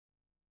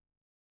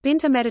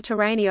Binter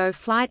Mediterráneo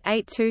Flight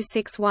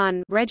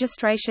 8261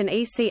 registration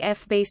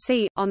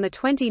ECFBC, on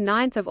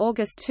 29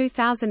 August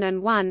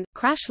 2001,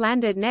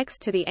 crash-landed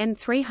next to the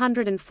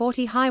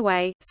N340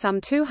 highway,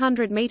 some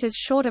 200 meters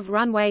short of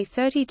runway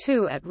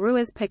 32 at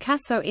Ruiz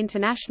Picasso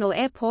International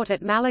Airport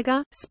at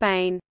Malaga,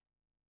 Spain.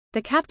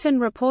 The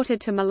captain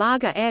reported to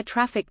Malaga Air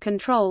Traffic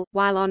Control,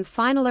 while on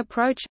final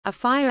approach, a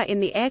fire in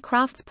the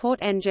aircraft's port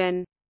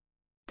engine.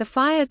 The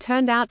fire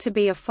turned out to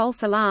be a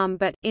false alarm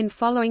but, in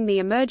following the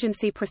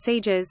emergency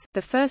procedures,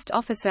 the first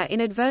officer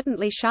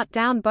inadvertently shut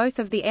down both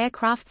of the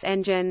aircraft's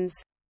engines.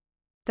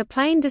 The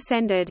plane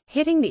descended,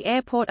 hitting the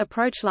airport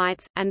approach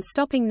lights, and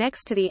stopping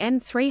next to the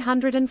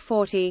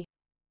N340.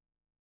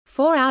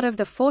 4 out of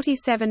the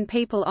 47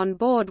 people on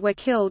board were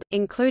killed,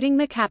 including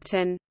the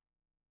captain.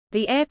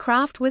 The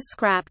aircraft was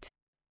scrapped.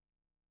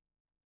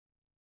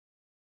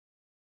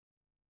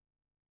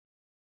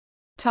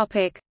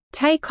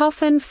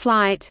 Takeoff and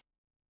flight.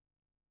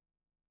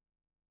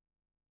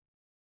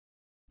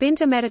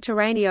 Binter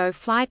Mediterráneo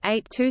Flight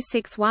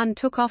 8261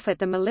 took off at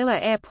the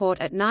Melilla Airport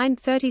at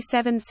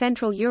 9:37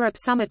 Central Europe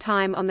Summer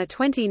Time on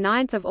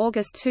 29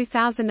 August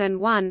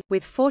 2001,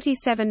 with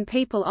 47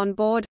 people on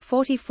board,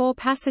 44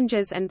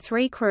 passengers and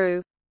 3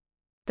 crew.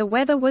 The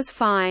weather was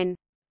fine.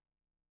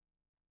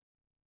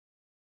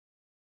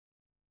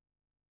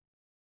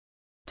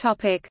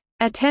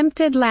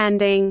 Attempted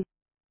landing.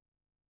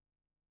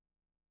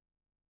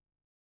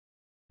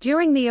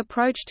 During the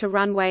approach to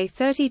runway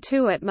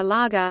 32 at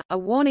Malaga, a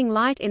warning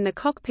light in the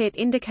cockpit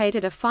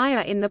indicated a fire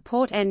in the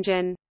port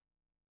engine.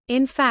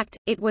 In fact,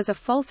 it was a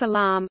false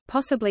alarm,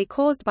 possibly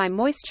caused by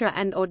moisture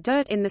and/or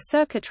dirt in the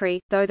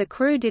circuitry, though the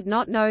crew did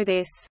not know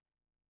this.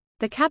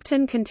 The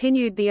captain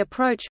continued the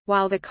approach,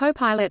 while the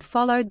co-pilot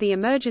followed the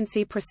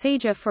emergency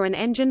procedure for an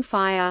engine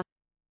fire.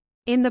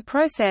 In the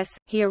process,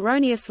 he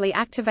erroneously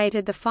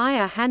activated the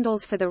fire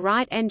handles for the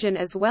right engine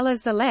as well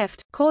as the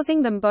left,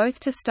 causing them both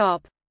to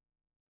stop.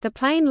 The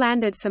plane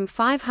landed some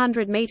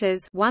 500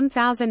 meters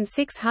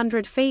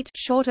 (1,600 feet)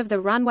 short of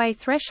the runway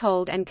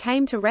threshold and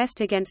came to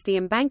rest against the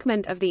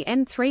embankment of the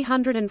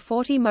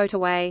N340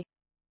 motorway.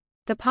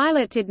 The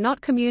pilot did not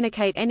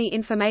communicate any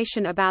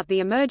information about the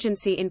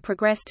emergency in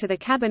progress to the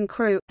cabin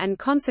crew, and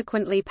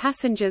consequently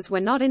passengers were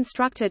not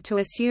instructed to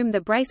assume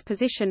the brace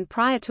position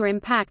prior to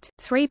impact.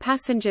 3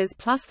 passengers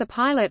plus the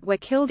pilot were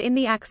killed in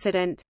the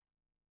accident.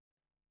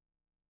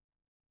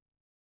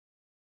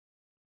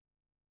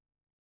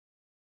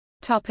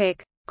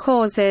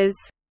 Causes.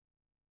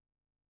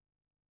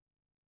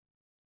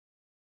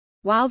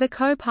 While the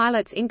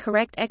co-pilot's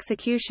incorrect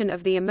execution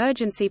of the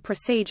emergency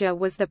procedure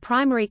was the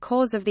primary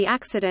cause of the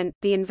accident,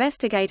 the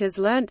investigators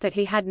learnt that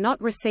he had not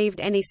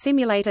received any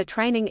simulator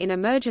training in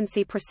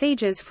emergency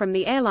procedures from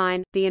the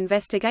airline. The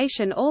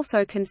investigation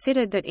also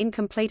considered that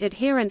incomplete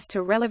adherence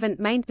to relevant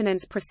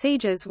maintenance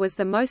procedures was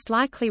the most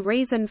likely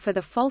reason for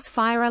the false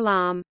fire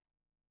alarm.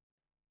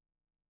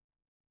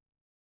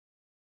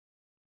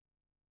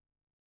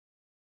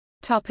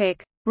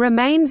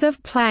 Remains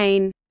of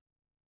plane.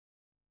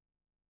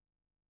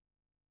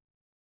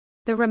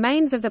 The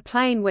remains of the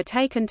plane were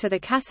taken to the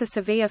Casa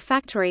Sevilla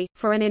factory,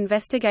 for an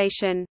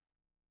investigation.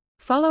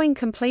 Following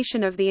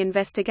completion of the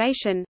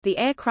investigation, the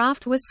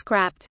aircraft was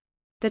scrapped.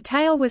 The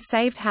tail was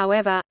saved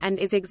however, and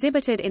is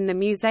exhibited in the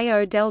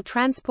Museo del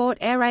Transporte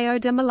Aéreo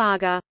de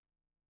Malaga.